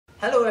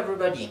Hello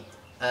everybody!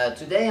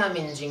 Today I'm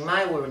in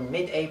Jingmai. We're in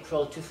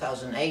mid-April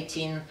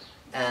 2018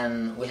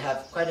 and we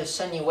have quite a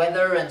sunny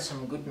weather and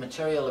some good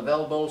material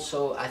available,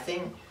 so I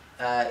think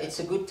it's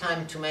a good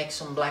time to make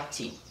some black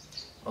tea.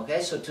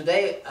 Okay, so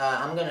today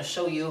I'm going to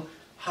show you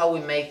how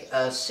we make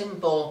a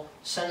simple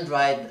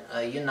sun-dried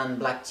Yunnan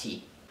black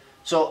tea.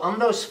 So on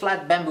those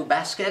flat bamboo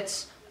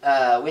baskets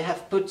we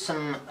have put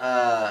some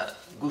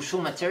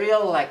gushu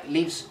material like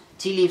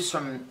tea leaves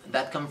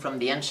that come from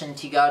the ancient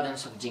tea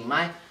gardens of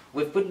Jingmai.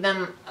 We've put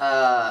them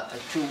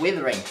to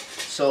withering,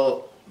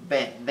 so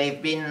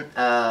they've been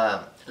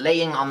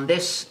laying on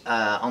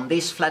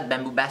these flat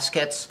bamboo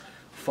baskets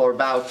for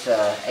about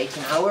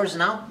 18 hours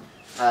now.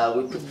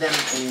 We put them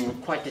in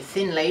quite a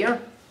thin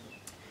layer,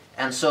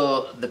 and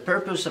so the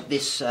purpose of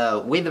this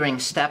withering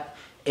step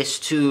is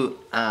to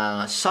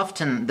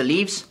soften the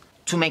leaves,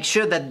 to make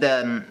sure that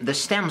the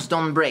stems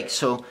don't break.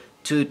 So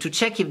to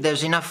check if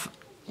there's enough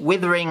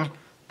withering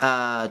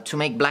to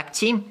make black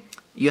tea,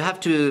 you have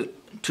to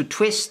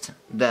twist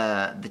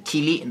the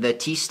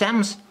tea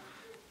stems,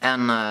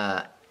 and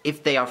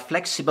if they are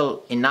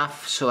flexible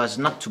enough so as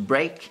not to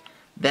break,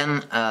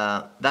 then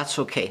that's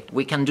okay.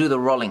 We can do the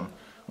rolling.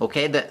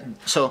 Okay,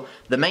 so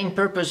the main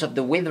purpose of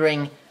the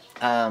withering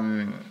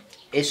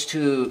is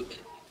to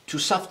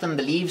soften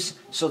the leaves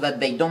so that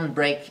they don't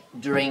break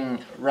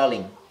during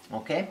rolling.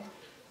 Okay.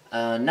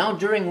 Now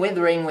during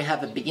withering we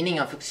have a beginning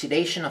of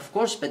oxidation, of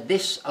course, but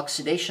this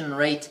oxidation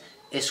rate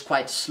is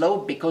quite slow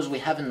because we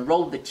haven't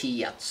rolled the tea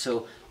yet.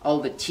 So all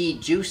the tea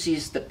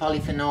juices, the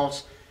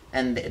polyphenols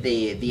and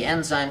the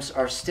enzymes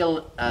are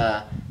still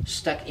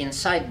stuck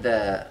inside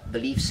the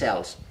leaf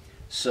cells.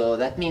 So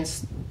that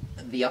means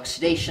the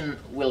oxidation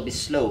will be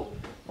slow.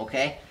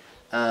 Okay.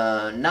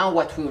 Now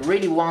what we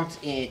really want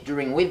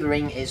during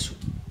withering is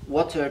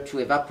water to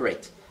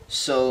evaporate.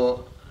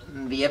 So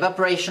the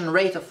evaporation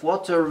rate of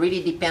water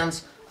really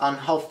depends on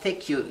how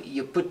thick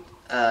you put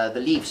the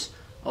leaves.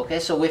 Okay,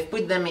 so we've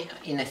put them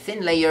in a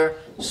thin layer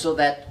so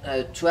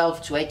that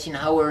 12 to 18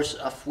 hours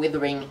of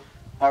withering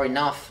are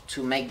enough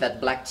to make that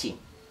black tea.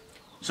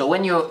 So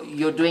when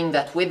you're doing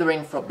that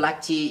withering for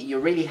black tea, you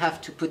really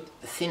have to put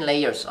thin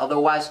layers,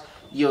 otherwise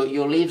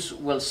your leaves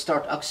will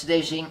start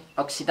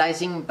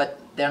oxidizing, but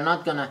they're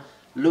not gonna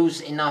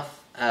lose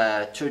enough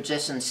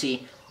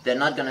turgescency, they're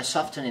not gonna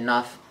soften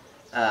enough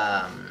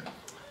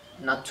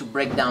not to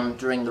break down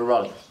during the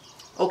rolling.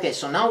 Okay,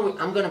 so now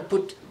I'm gonna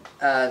put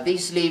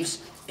these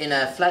leaves in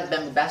a flat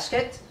bamboo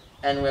basket,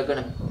 and we're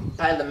going to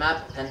pile them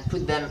up and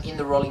put them in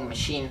the rolling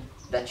machine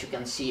that you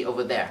can see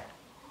over there.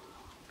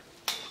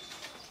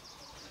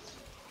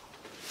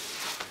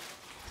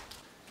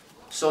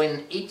 So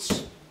in each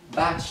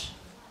batch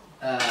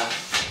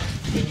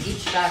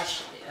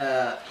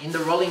in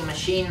the rolling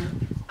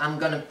machine, I'm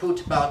going to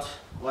put about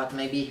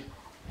maybe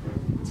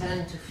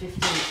 10 to 15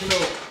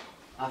 kilo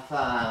of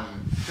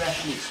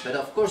fresh leaves, but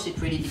of course it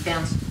really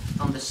depends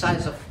on the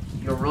size of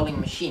your rolling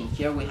machine.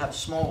 Here we have a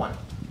small one.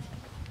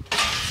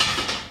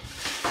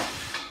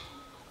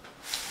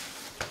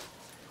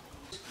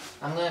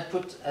 I'm going to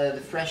put the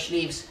fresh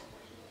leaves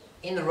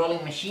in the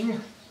rolling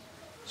machine.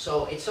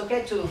 So it's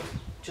okay to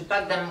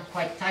pack them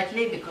quite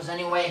tightly, because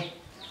anyway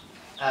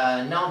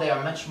now they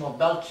are much more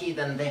bulky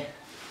than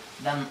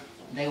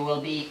they will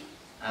be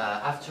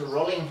after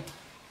rolling.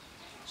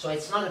 So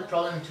it's not a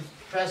problem to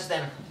press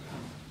them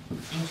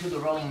into the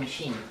rolling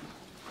machine.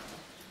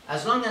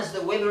 As long as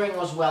the withering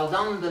was well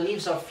done, the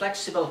leaves are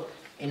flexible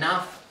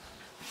enough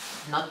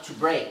not to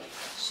break.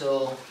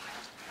 So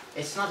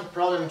it's not a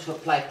problem to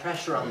apply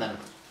pressure on them.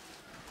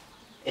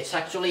 It's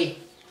actually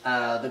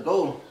the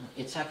goal,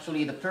 it's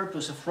actually the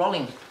purpose of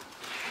rolling.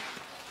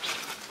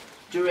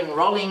 During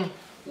rolling,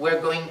 we're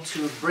going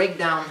to break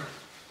down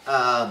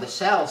the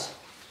cells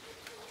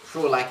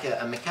through like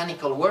a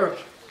mechanical work.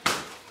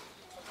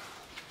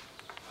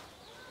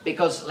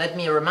 Because let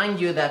me remind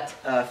you that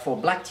for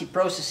black tea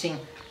processing,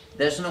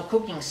 there's no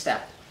cooking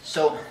step.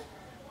 So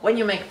when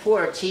you make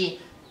pu'er tea,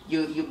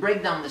 you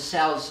break down the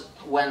cells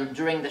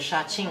during the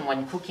shaching,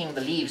 when cooking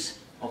the leaves.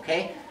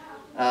 Okay.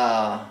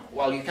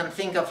 Well, you can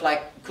think of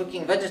like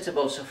cooking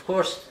vegetables, of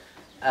course.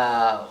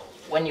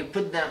 When you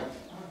put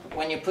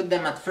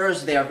them at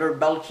first, they are very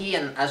bulky,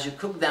 and as you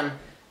cook them,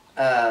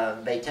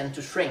 they tend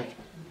to shrink.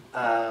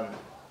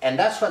 And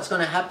that's what's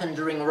going to happen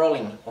during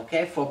rolling.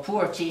 Okay, for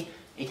pu'er tea,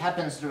 it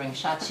happens during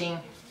shaching,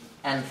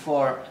 and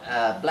for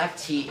black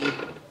tea,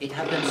 it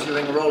happens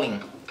during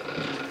rolling.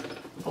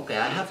 Okay,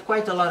 I have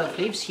quite a lot of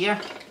leaves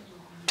here,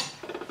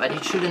 but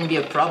it shouldn't be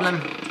a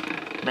problem.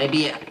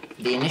 Maybe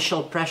the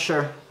initial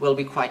pressure will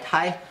be quite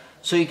high.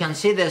 So you can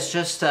see there's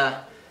just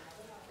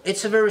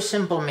it's a very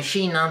simple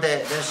machine. Now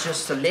there's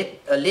just a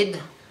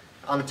lid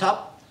on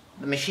top.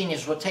 The machine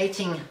is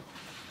rotating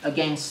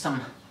against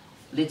some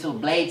little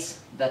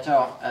blades that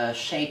are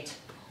shaped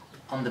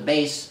on the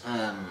base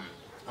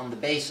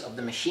of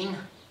the machine.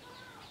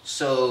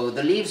 So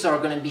the leaves are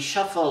going to be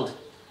shuffled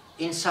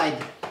inside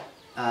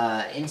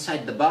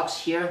the box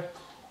here,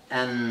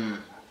 and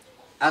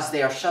as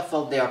they are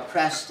shuffled, they are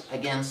pressed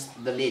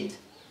against the lid.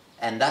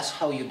 And that's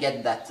how you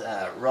get that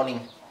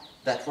rolling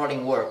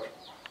work.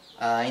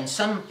 In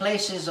some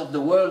places of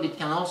the world it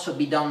can also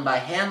be done by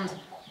hand,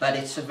 but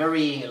it's a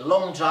very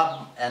long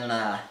job, and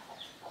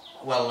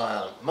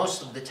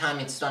most of the time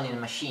it's done in a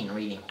machine,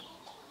 really.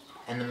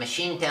 And the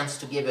machine tends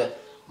to give a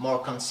more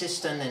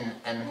consistent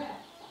and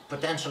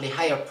potentially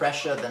higher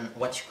pressure than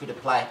what you could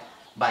apply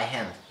by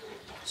hand.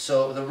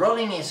 So the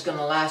rolling is going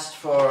to last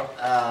for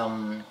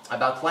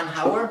about 1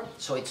 hour,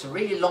 so it's a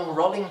really long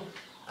rolling.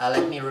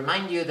 Let me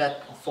remind you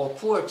that for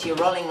poor tea,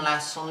 rolling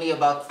lasts only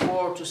about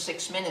 4 to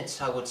 6 minutes,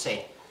 I would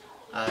say.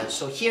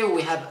 So here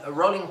we have a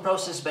rolling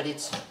process, but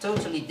it's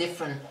totally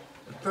different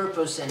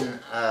purpose and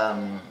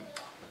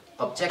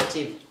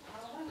objective,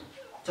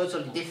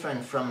 totally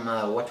different from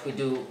what we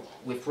do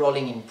with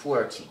rolling in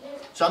poor tea.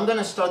 So I'm going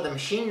to start the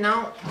machine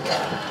now.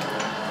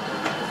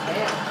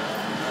 Okay,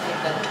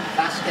 take that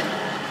basket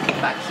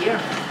back here.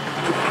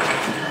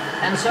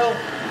 And so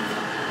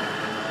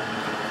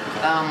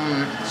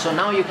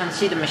now you can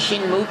see the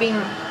machine moving,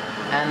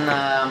 and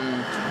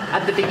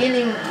at the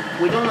beginning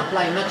we don't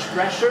apply much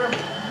pressure.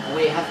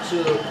 We have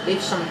to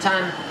leave some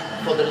time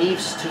for the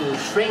leaves to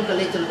shrink a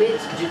little bit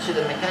due to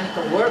the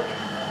mechanical work,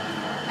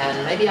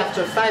 and maybe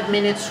after 5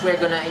 minutes we're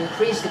going to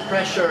increase the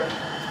pressure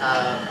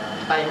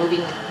by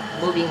moving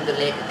the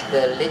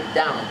lid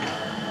down.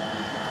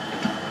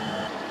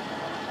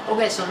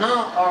 Okay, so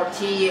now our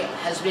tea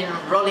has been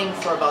rolling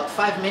for about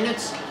 5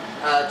 minutes.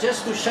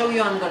 Just to show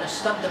you, I'm going to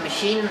stop the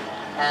machine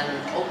and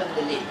open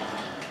the lid.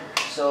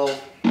 So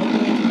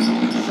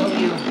to show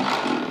you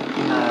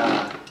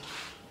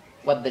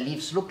what the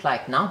leaves look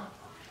like now.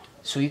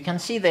 So you can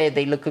see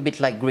they look a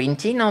bit like green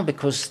tea now,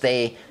 because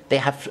they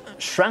have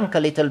shrunk a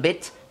little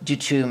bit due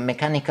to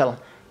mechanical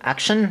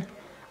action.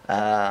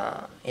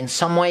 In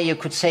some way you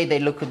could say they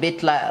look a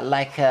bit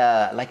like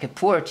a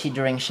pu'er tea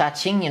during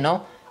shaching, you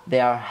know. They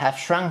are half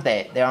shrunk,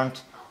 they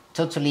aren't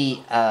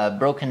totally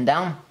broken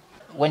down.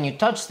 When you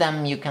touch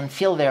them you can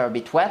feel they're a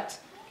bit wet.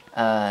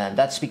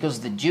 That's because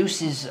the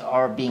juices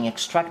are being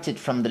extracted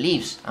from the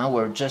leaves.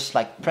 We're just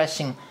like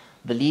pressing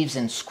the leaves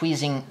and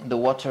squeezing the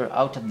water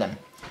out of them.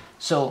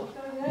 So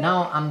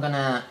now I'm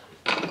gonna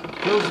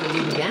close the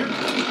lid again,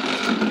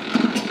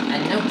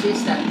 and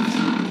notice that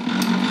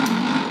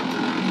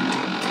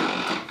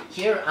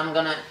here I'm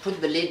gonna put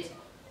the lid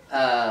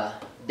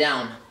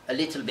down a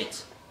little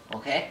bit,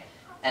 okay?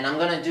 And I'm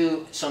gonna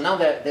do, so now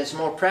there's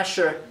more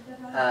pressure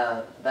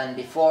than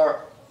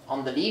before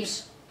on the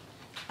leaves.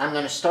 I'm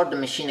gonna start the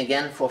machine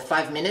again for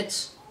 5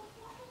 minutes,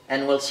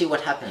 and we'll see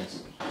what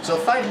happens. So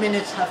 5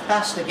 minutes have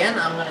passed again.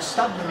 I'm going to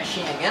stop the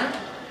machine again.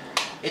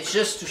 It's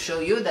just to show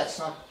you, that's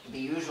not the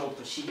usual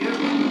procedure.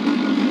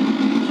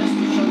 Just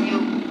to show you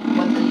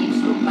what the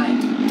leaves look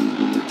like.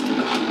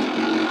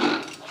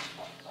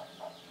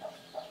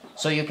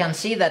 So you can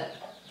see that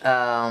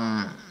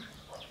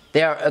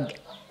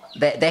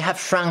they have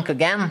shrunk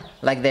again,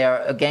 like they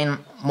are again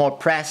more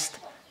pressed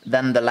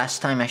than the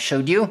last time I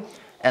showed you.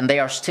 And they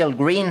are still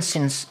green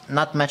since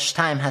not much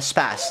time has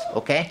passed,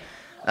 okay?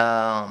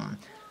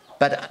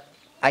 But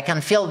I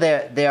can feel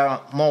they are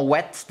more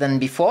wet than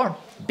before,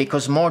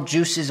 because more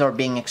juices are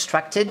being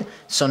extracted.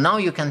 So now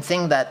you can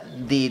think that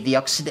the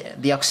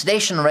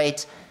oxidation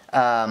rate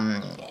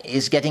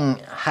is getting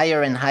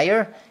higher and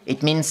higher.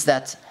 It means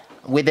that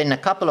within a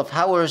couple of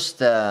hours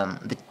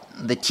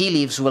the tea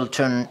leaves will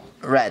turn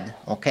red,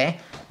 okay?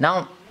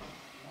 Now,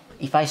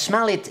 if I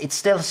smell it, it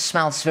still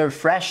smells very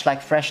fresh,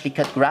 like freshly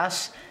cut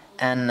grass.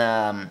 And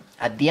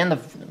at the end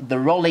of the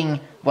rolling,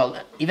 well,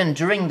 even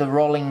during the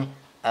rolling,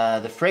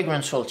 the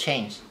fragrance will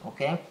change,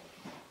 okay?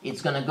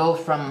 It's gonna go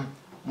from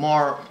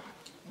more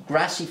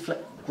grassy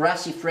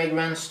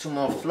fragrance to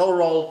more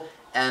floral,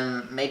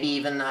 and maybe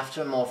even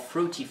after more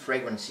fruity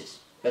fragrances.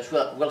 But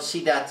we'll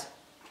see that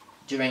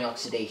during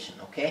oxidation,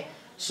 okay?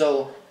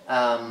 So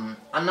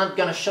I'm not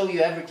gonna show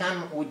you every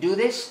time we do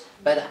this,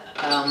 but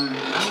I'm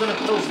gonna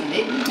close the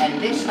lid,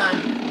 and this time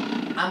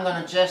I'm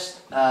gonna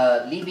just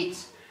leave it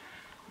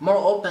more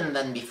open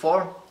than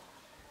before,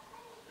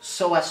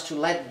 so as to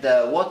let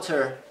the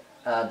water,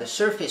 the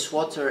surface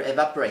water,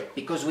 evaporate,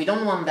 because we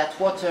don't want that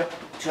water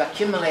to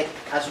accumulate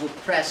as we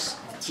press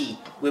the tea.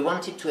 We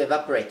want it to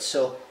evaporate.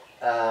 So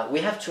we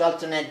have to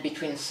alternate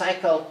between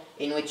cycle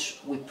in which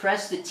we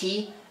press the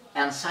tea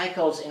and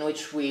cycles in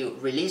which we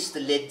release the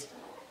lid,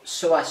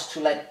 so as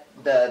to let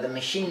the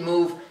machine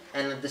move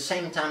and at the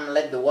same time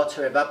let the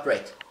water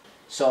evaporate.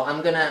 So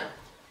I'm gonna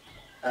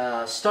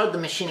start the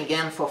machine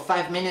again for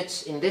 5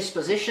 minutes in this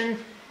position,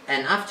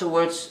 and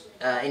afterwards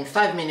in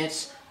 5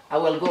 minutes I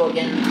will go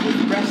again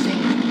with pressing,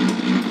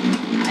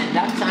 and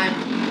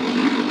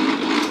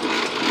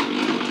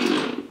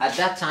at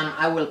that time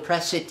I will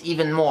press it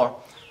even more,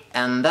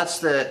 and that's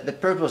the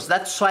purpose.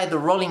 That's why the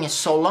rolling is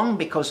so long,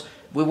 because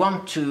we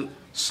want to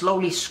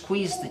slowly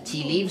squeeze the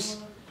tea leaves,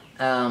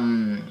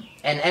 and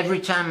every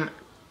time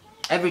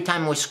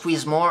we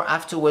squeeze more,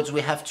 afterwards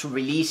we have to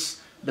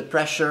release the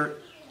pressure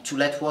to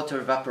let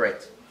water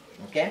evaporate,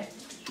 okay?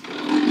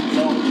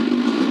 So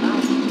now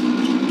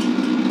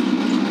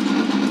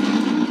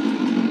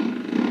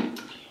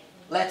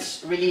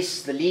let's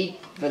release the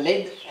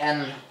lid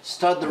and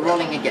start the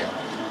rolling again.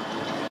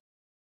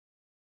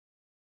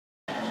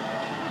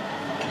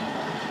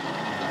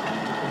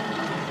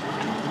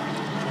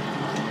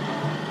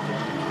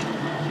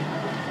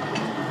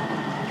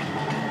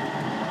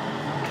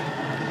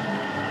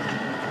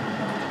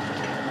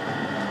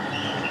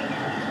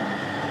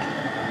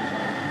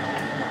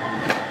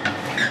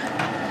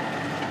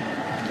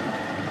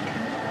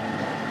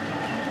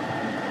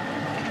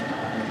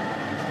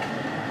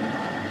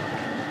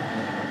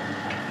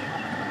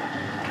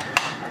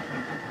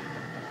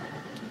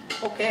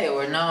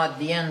 now at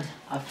the end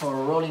of our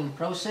rolling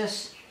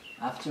process.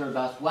 After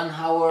about 1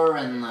 hour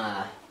and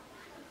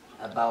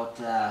about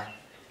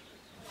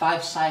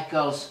 5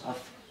 cycles of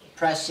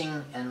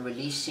pressing and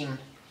releasing,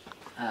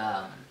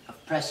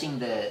 of pressing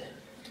the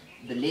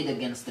lid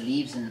against the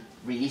leaves and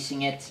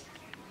releasing it.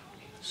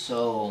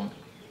 So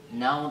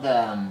now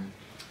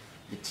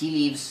the tea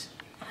leaves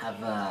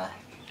have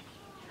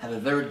a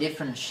very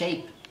different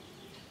shape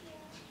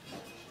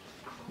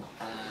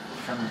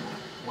from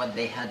what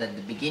they had at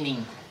the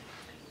beginning.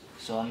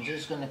 So I'm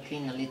just going to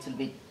clean a little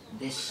bit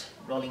this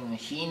rolling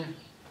machine,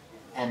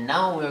 and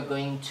now we're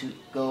going to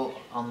go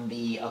on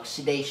the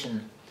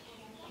oxidation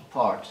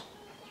part.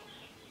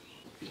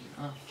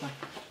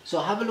 So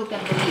have a look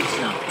at the leaves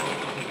now.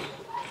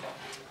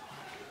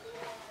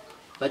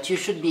 But you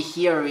should be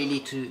here really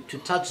to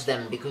touch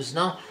them, because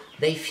now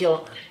they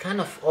feel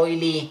kind of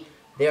oily.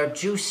 They are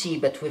juicy,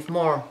 but with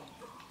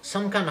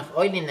some kind of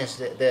oiliness.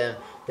 The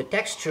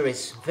texture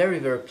is very,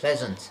 very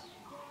pleasant.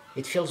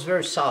 It feels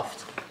very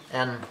soft,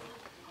 and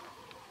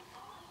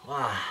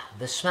wow,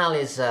 the smell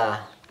is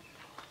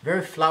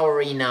very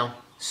flowery now.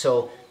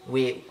 So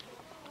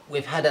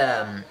we've had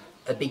a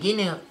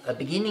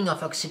beginning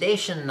of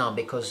oxidation now,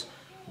 because,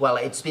 well,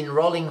 it's been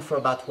rolling for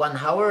about 1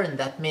 hour, and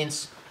that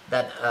means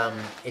that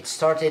it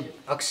started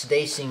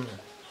oxidizing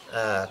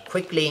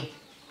quickly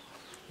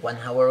 1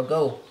 hour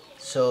ago.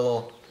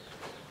 So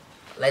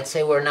let's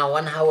say we're now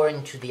 1 hour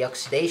into the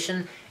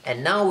oxidation,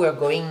 and now we're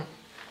going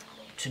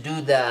to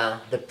do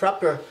the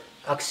proper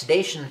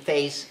oxidation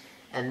phase,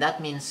 and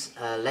that means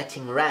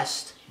letting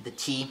rest the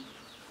tea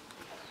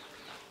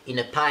in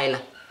a pile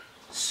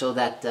so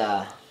that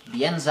the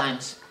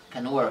enzymes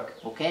can work.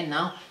 Okay,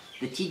 now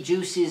the tea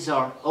juices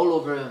are all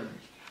over.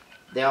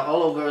 They are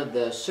all over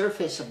the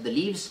surface of the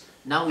leaves.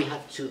 Now we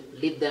have to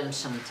leave them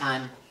some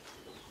time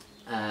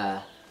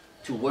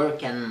to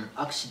work and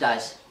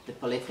oxidize the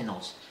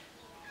polyphenols.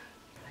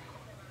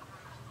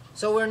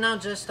 So we're now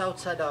just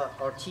outside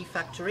our tea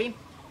factory,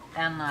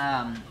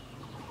 and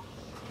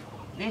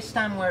this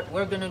time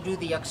we're going to do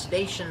the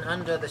oxidation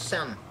under the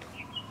sun,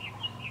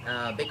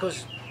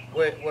 because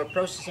we're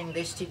processing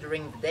this tea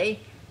during the day,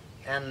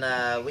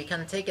 and we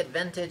can take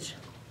advantage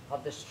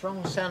of the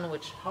strong sun,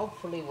 which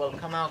hopefully will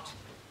come out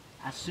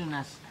as soon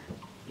as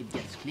it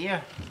gets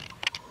clear.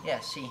 Yeah,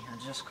 see,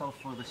 I just called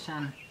for the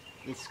sun.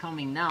 It's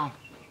coming now.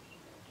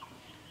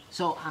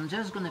 So I'm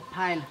just going to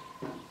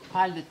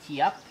pile the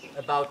tea up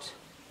about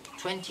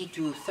 20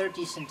 to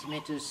 30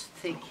 centimeters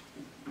thick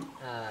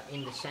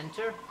in the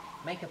center.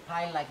 Make a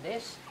pile like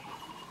this,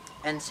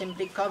 and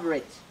simply cover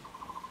it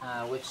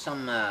with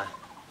some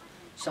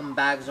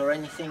bags or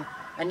anything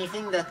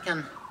that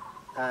can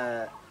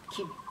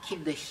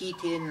keep the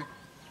heat in,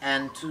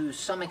 and to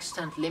some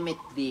extent limit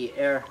the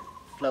air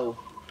flow.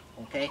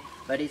 Okay,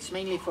 but it's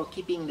mainly for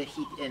keeping the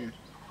heat in.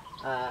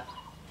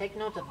 Take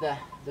note of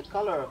the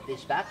color of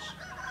this batch,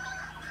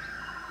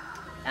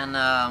 and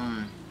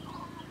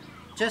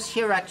just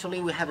here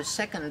actually we have a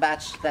second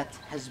batch that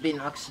has been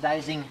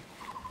oxidizing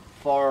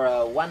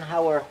for 1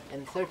 hour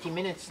and 30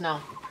 minutes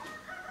now,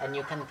 and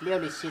you can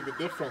clearly see the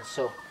difference.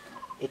 So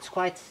it's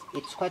quite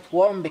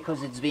warm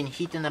because it's been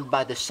heated up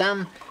by the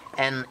sun,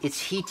 and it's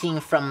heating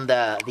from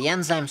the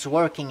enzymes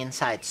working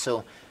inside.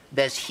 So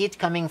there's heat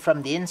coming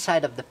from the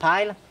inside of the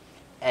pile,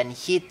 and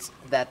heat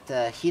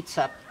that heats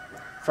up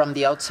from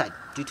the outside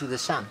due to the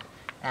sun.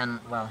 And,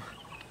 well,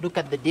 look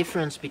at the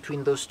difference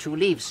between those two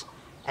leaves.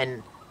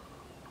 And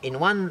in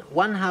one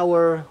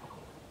hour,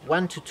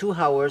 1 to 2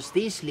 hours,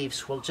 these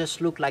leaves will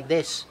just look like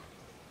this.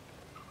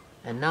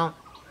 And now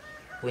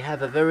we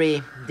have a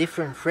very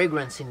different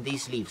fragrance in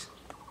these leaves.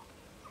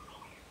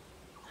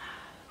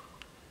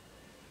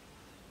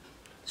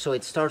 So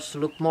it starts to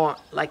look more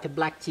like a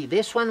black tea.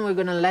 This one we're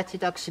gonna let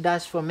it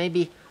oxidize for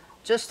maybe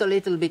just a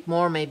little bit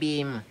more,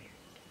 maybe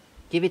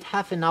give it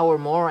half an hour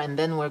more, and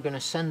then we're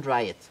gonna sun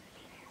dry it.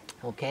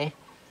 Okay.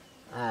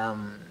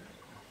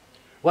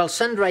 Well,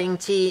 sun drying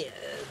tea,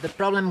 the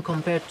problem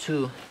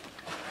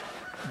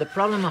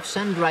of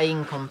sun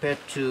drying compared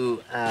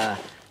to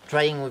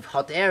drying with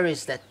hot air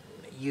is that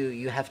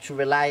you have to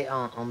rely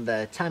on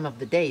the time of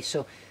the day.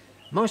 So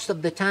most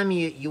of the time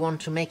you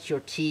want to make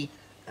your tea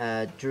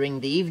during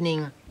the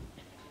evening,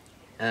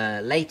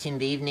 late in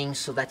the evening,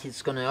 so that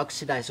it's going to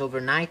oxidize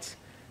overnight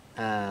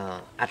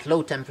at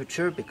low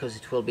temperature, because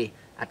it will be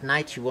at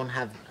night. You won't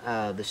have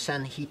the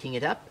sun heating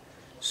it up,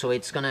 so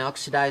it's going to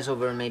oxidize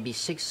over maybe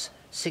 6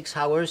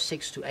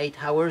 to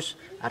 8 hours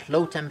at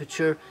low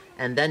temperature,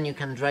 and then you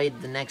can dry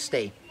it the next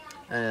day.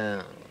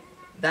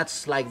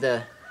 That's like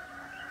the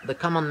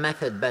common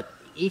method. But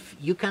if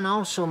you can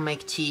also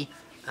make tea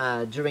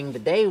during the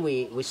day,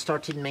 we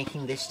started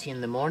making this tea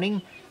in the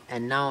morning,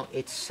 and now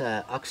it's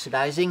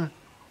oxidizing.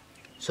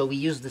 So we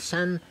use the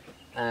sun.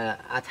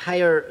 At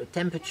higher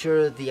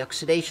temperature, the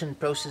oxidation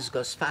process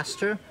goes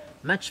faster,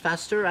 much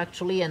faster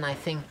actually, and I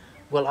think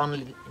we'll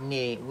only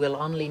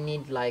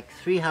need like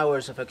 3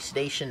 hours of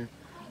oxidation.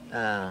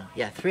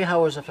 3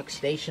 hours of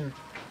oxidation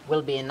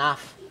will be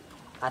enough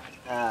at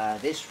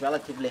this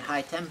relatively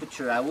high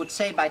temperature. I would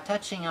say by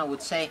touching,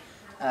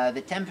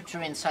 the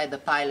temperature inside the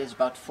pile is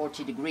about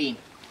 40 degrees,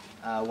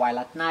 while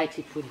at night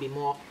it would be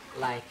more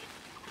like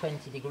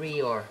 20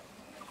 degrees or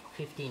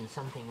 15,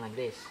 something like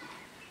this.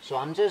 So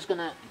I'm just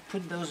gonna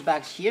put those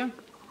bags here.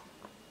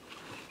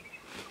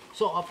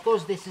 So of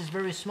course this is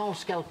very small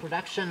scale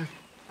production.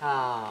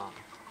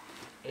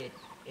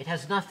 It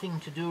has nothing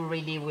to do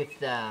really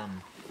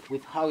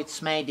with how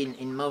it's made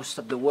in most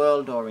of the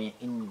world, or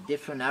in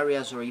different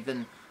areas, or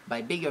even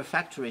by bigger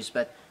factories.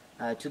 But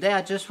today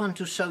I just want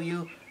to show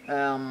you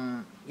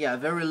a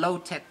very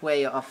low-tech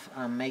way of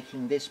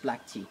making this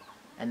black tea,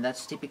 and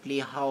that's typically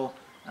how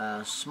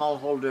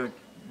smallholder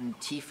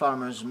tea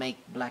farmers make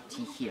black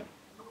tea here.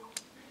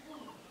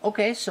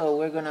 Okay, so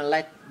we're gonna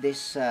let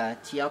this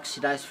tea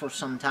oxidize for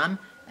some time,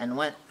 and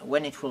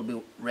when it will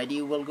be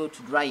ready, we'll go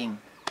to drying.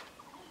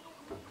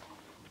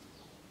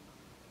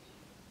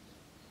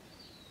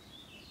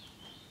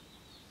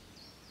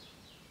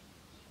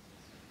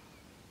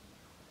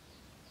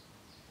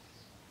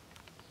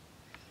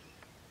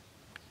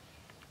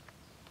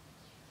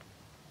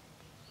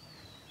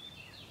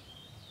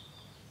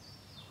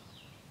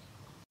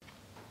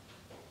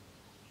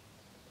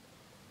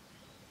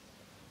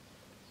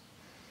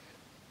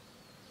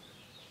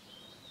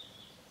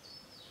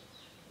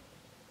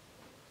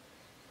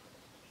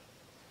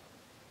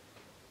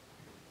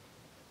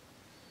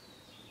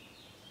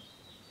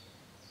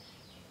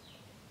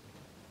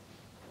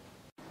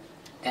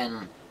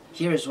 And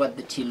here is what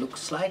the tea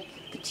looks like,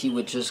 the tea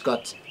we just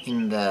got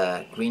in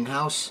the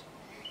greenhouse.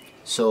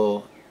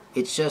 So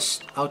it's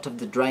just out of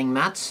the drying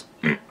mats.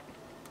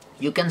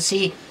 You can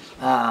see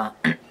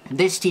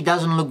this tea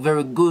doesn't look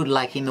very good,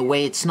 like in the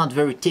way it's not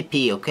very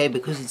tippy, okay,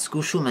 because it's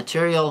gushu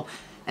material,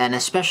 and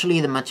especially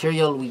the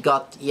material we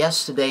got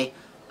yesterday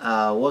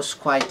was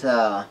quite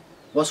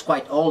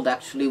old.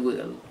 Actually,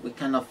 we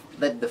kind of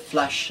let the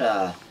flesh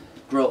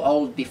grow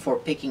old before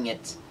picking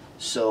it.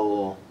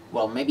 So,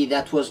 well, maybe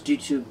that was due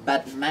to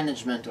bad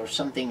management or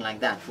something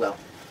like that. Well,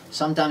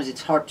 sometimes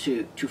it's hard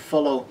to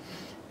follow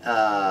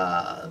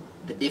the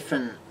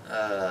different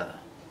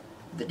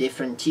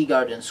tea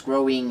gardens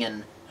growing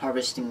and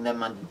harvesting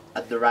them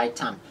at the right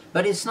time.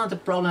 But it's not a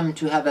problem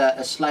to have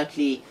a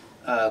slightly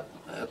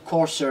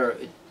coarser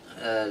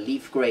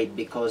leaf grade,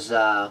 because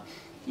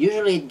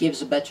usually it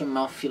gives a better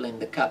mouthfeel in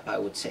the cup, I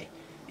would say.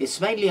 It's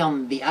mainly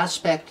on the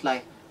aspect,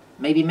 like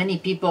maybe many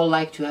people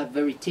like to have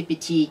very tippy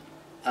tea,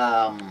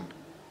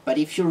 but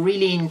if you're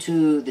really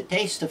into the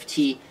taste of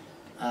tea,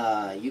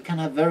 you can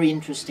have very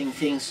interesting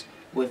things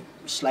with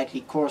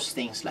slightly coarse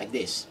things like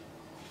this.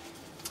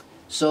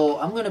 So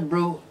I'm going to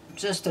brew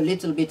just a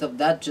little bit of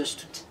that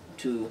just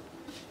to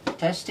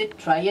test it,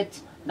 try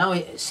it. Now,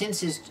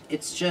 since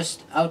it's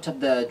just out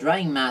of the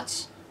drying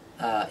mats,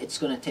 it's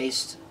going to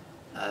taste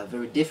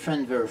very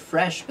different, very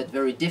fresh, but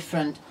very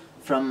different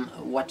from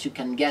what you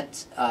can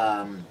get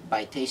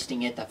by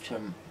tasting it after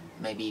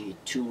maybe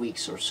 2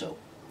 weeks or so.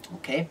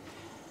 Okay.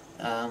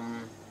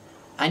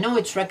 I know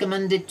it's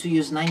recommended to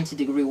use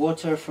 90-degree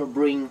water for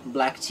brewing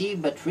black tea,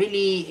 but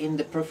really in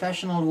the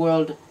professional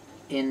world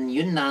in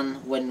Yunnan,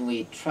 when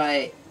we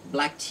try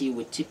black tea,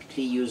 we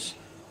typically use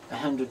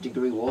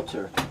 100-degree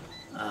water.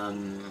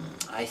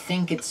 I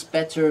think it's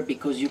better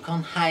because you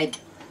can't hide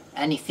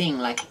anything,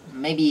 like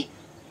maybe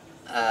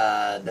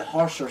the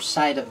harsher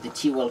side of the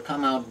tea will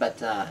come out,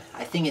 but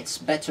I think it's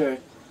better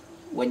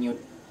when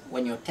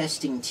you're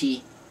testing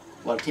tea.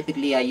 Well,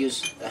 typically I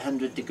use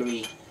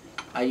 100-degree.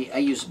 I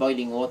use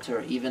boiling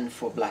water even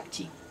for black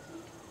tea.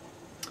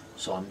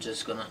 So I'm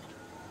just gonna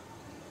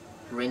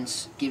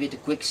rinse, give it a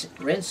quick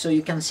rinse. So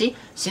you can see,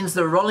 since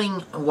the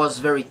rolling was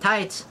very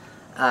tight,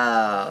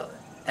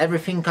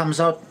 everything comes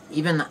out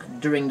even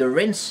during the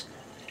rinse.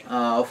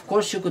 Of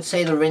course you could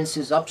say the rinse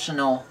is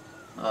optional,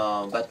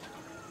 but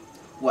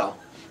well,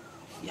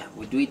 yeah,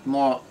 we do it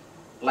more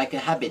like a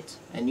habit.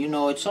 And you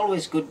know, it's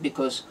always good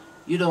because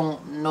you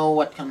don't know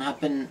what can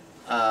happen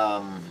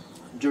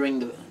during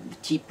the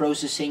tea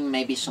processing.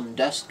 Maybe some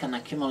dust can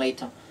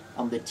accumulate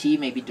on the tea,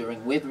 maybe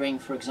during withering,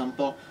 for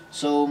example.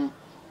 So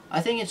I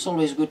think it's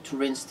always good to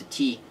rinse the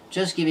tea.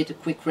 Just give it a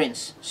quick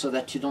rinse so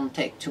that you don't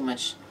take too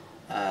much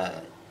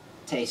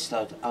taste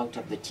out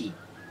of the tea.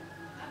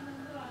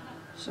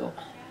 So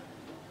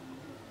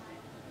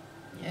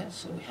yeah,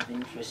 so we have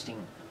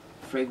interesting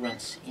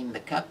fragrance in the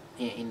cup,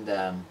 in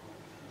the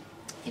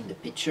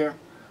pitcher.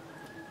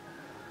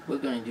 We're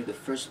going to do the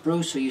first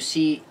brew. So you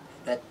see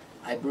that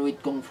I brew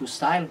it Kung Fu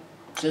style,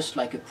 just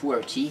like a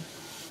pu'er tea.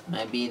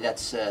 Maybe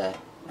that's a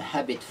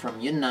habit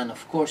from Yunnan.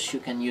 Of course, you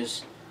can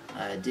use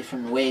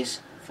different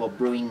ways for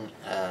brewing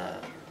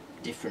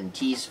different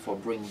teas. For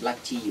brewing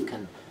black tea, you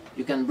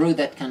can brew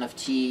that kind of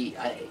tea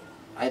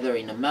either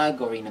in a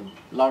mug or in a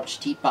large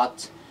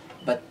teapot.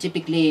 But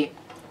typically,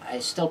 I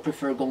still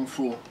prefer Kung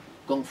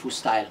Fu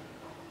style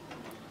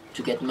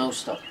to get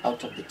most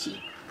out of the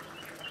tea.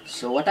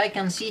 So what I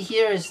can see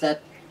here is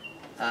that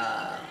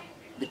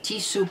the tea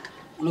soup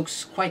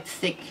looks quite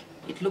thick.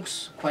 It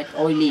looks quite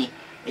oily.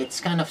 It's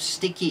kind of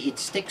sticky. It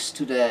sticks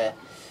to the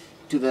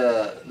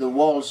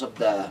walls of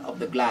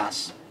the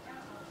glass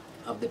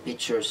of the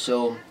pitcher.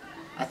 So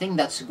I think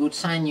that's a good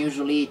sign.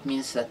 Usually it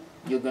means that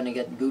you're gonna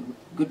get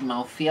good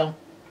mouthfeel.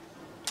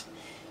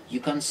 You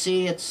can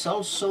see it's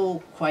also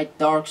quite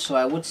dark, so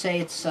I would say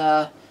it's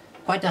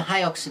quite a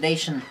high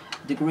oxidation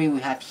degree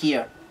we have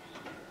here.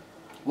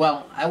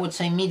 Well, I would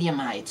say medium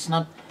high. It's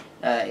not.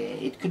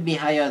 It could be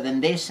higher than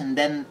this, and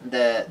then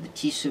the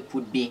tea soup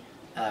would be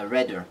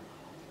redder.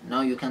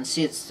 Now you can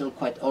see it's still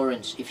quite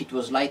orange. If it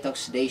was light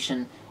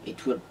oxidation,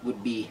 it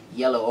would be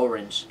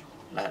yellow-orange,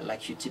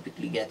 like you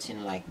typically get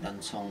in like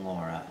Dansong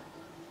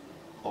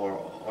or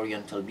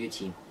Oriental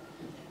Beauty.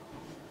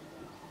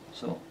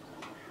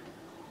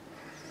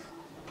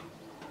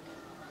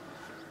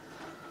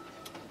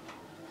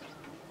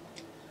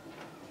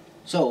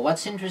 So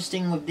what's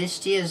interesting with this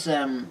tea is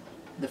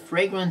the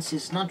fragrance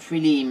is not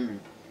really.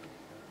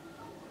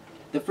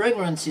 The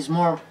fragrance is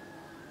more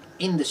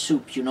in the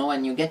soup, you know,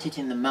 and you get it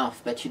in the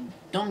mouth, but you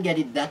don't get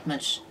it that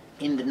much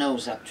in the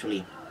nose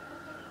actually.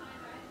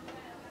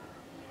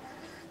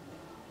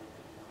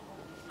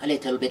 A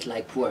little bit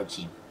like pu'er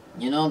tea.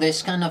 You know,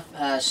 this kind of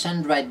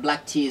sun-dried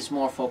black tea is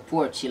more for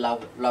pu'er tea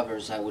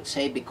lovers, I would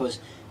say, because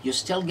you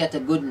still get a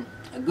good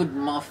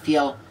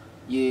mouthfeel.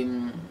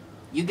 You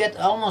get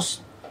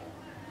almost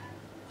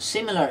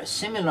similar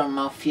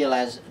mouthfeel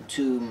as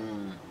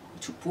to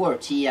pu'er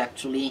tea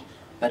actually,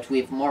 but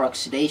with more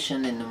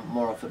oxidation and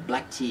more of a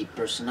black tea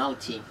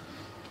personality.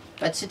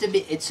 But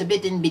it's a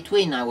bit in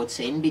between, I would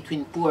say, in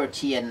between pu'er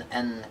tea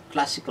and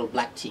classical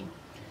black tea.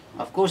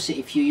 Of course,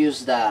 if you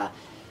use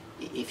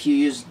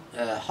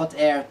hot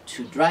air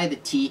to dry the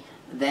tea,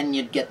 then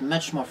you'd get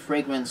much more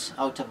fragrance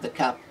out of the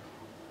cup,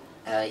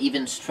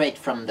 even straight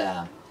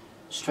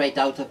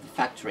out of the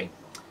factory.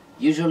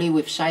 Usually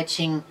with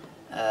Shaiqing,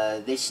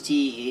 this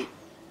tea,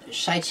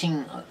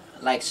 Shaiqing,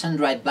 like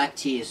sun-dried black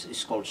tea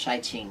is called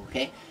Shaiqing,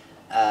 okay?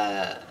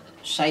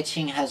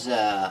 Shaiqing has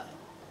a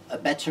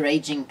better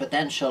aging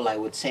potential, I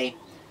would say.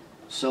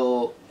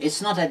 So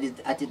it's not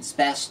at its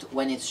best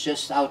when it's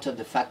just out of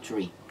the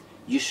factory.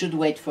 You should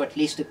wait for at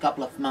least a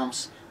couple of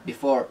months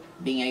before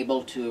being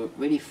able to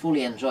really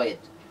fully enjoy it.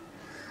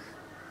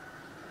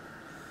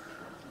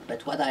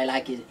 But what I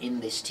like in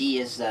this tea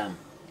is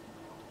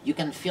you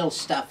can feel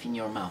stuff in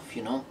your mouth,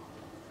 you know.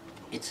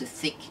 It's a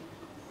thick,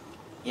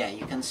 yeah,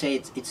 you can say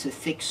it's a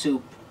thick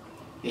soup.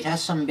 It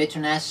has some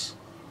bitterness,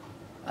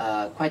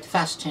 quite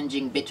fast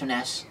changing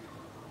bitterness,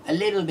 a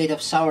little bit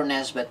of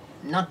sourness, but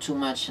not too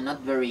much,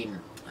 not very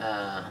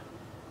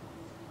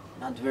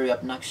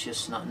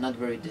obnoxious, not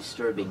very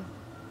disturbing.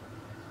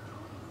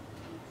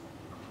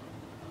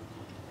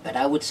 But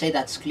I would say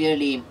that's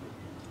clearly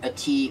a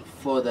tea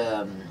for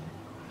the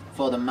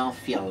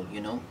mouthfeel,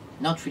 you know,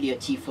 not really a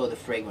tea for the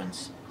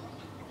fragrance.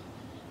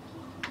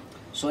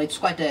 So it's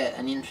quite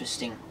an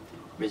interesting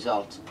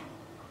result.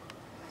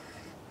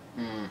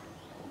 And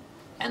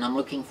I'm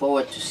looking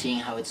forward to seeing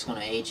how it's going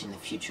to age in the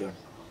future.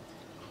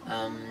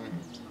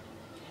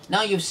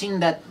 Now you've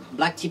seen that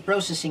black tea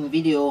processing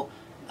video.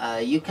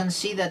 You can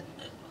see that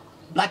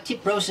black tea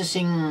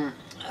processing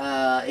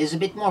is a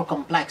bit more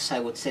complex, I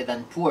would say,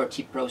 than pu'er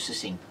tea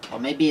processing. Or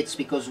maybe it's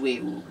because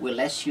we're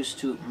less used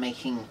to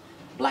making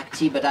black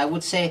tea, but I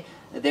would say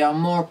there are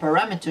more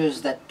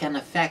parameters that can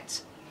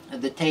affect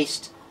the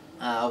taste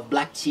of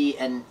black tea,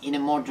 and in a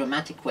more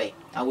dramatic way.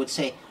 I would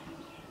say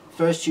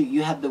first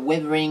you have the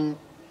withering,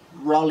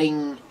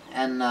 rolling,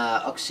 and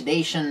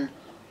oxidation.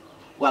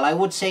 Well, I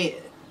would say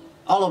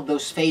all of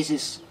those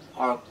phases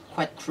are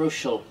quite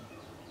crucial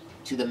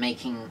to the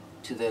making,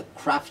 to the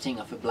crafting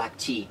of a black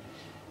tea.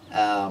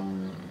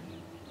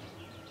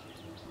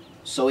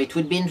 So it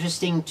would be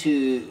interesting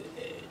to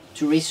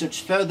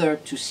research further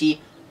to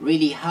see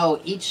really how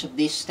each of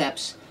these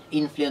steps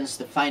influence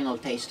the final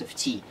taste of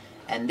tea.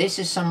 And this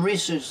is some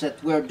research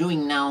that we're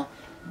doing now,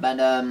 but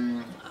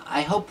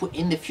I hope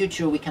in the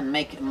future we can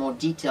make a more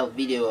detailed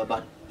video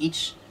about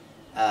each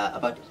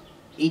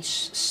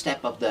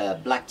step of the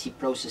black tea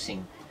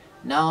processing.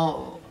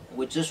 Now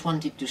we just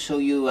wanted to show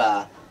you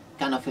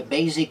kind of a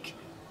basic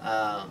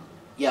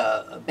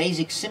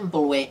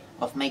simple way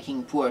of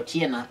making pu'er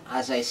tea, and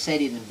as I said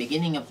in the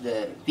beginning of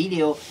the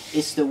video,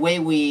 it's the way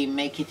we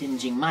make it in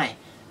Jingmai.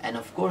 And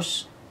of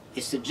course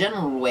it's the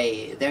general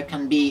way. There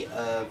can be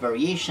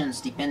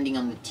variations depending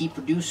on the tea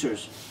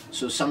producers.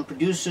 So some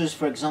producers,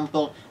 for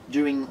example,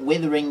 during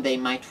withering, they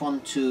might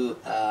want to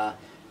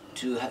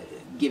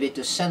give it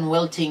a sun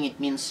wilting. It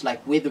means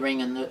like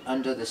withering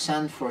under the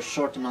sun for a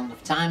short amount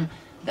of time.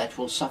 That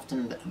will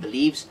soften the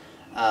leaves.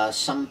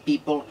 Some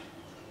people,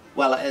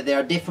 well, there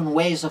are different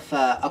ways of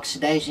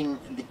oxidizing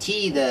the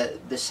tea,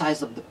 the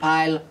size of the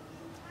pile,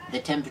 the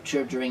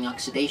temperature during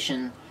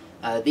oxidation.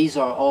 These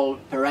are all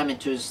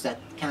parameters that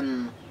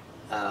can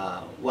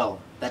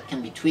that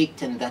can be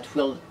tweaked, and that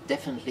will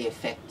definitely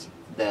affect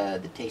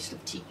the taste of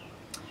tea.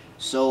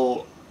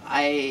 So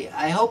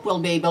I hope we'll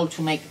be able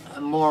to make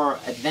more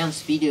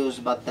advanced videos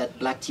about that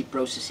black tea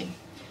processing.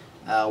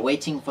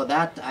 Waiting for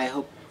that. I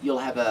hope you'll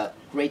have a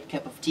great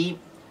cup of tea,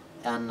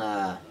 and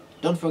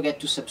don't forget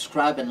to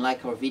subscribe and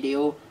like our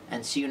video,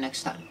 and see you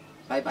next time.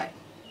 Bye bye.